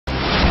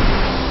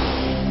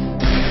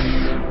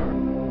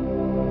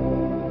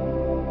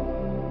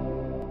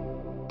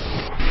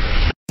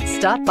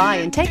Stop by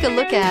and take a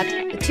look at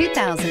the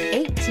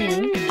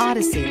 2018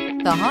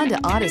 Odyssey. The Honda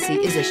Odyssey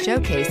is a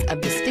showcase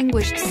of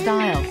distinguished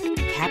style,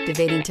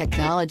 captivating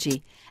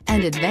technology,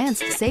 and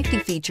advanced safety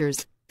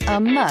features.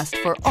 A must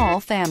for all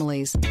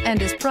families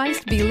and is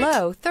priced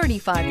below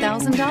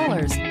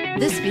 $35,000.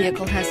 This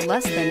vehicle has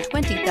less than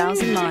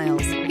 20,000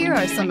 miles. Here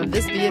are some of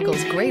this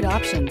vehicle's great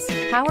options: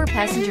 power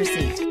passenger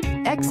seat,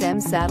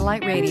 XM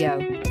satellite radio,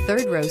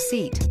 third row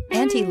seat,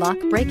 anti-lock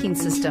braking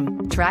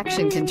system,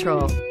 traction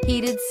control,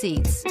 heated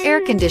seats,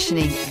 air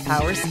conditioning,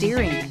 power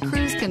steering,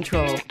 cruise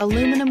control,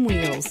 aluminum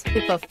wheels.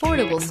 If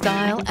affordable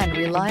style and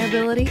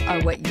reliability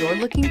are what you're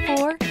looking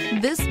for,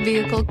 this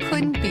vehicle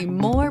couldn't be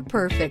more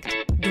perfect.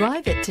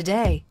 Drive it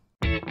today.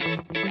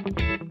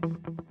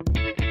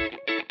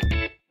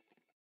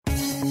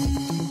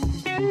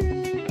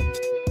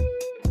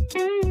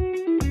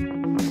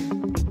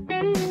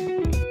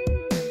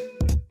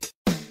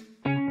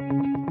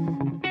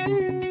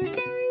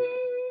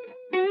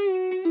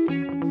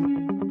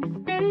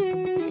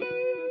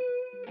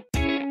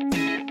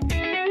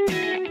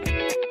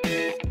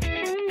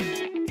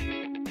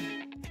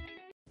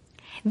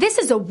 This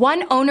is a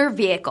one-owner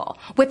vehicle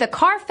with a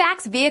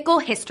Carfax Vehicle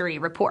History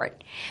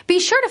Report. Be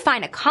sure to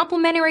find a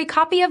complimentary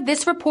copy of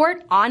this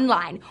report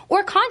online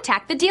or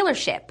contact the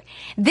dealership.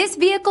 This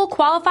vehicle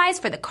qualifies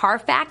for the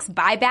Carfax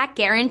Buyback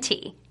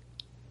Guarantee.